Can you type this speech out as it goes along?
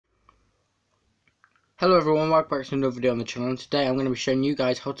Hello everyone, welcome back to another video on the channel, and today I'm going to be showing you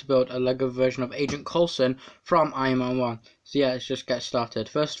guys how to build a LEGO version of Agent Coulson from Iron Man 1. So yeah, let's just get started.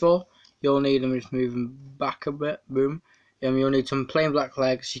 First of all, you'll need, let me just move them back a bit, boom. You'll need some plain black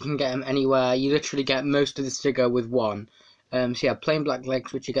legs. You can get them anywhere. You literally get most of this figure with one. So yeah, plain black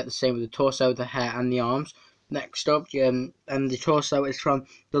legs, which you get the same with the torso, the hair and the arms. Next up, and the torso is from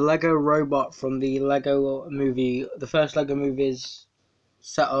the LEGO robot from the LEGO movie, the first LEGO movie's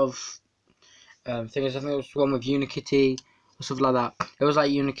set of thing is, I think it was one with Unikitty or something like that. It was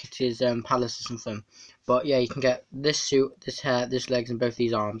like Unikitty's palace or something. But yeah, you can get this suit, this hair, this legs, and both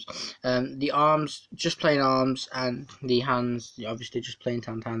these arms. The arms, just plain arms, and the hands, obviously just plain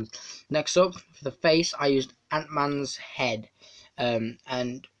tanned hands. Next up, for the face, I used Ant-Man's head, and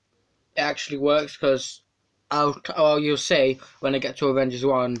it actually works because you'll see when I get to Avengers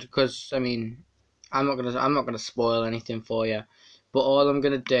 1. Because I mean, I'm not gonna spoil anything for you. But all I'm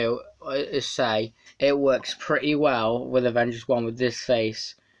going to do is say it works pretty well with Avengers 1 with this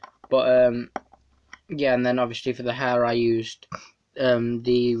face. But, yeah, and then obviously for the hair I used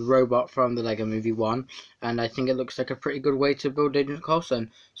the robot from the LEGO Movie 1. And I think it looks like a pretty good way to build Agent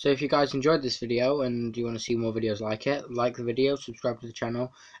Coulson. So if you guys enjoyed this video and you want to see more videos like it, like the video, subscribe to the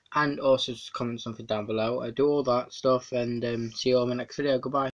channel, and also just comment something down below. I do all that stuff, and see you all in my next video. Goodbye.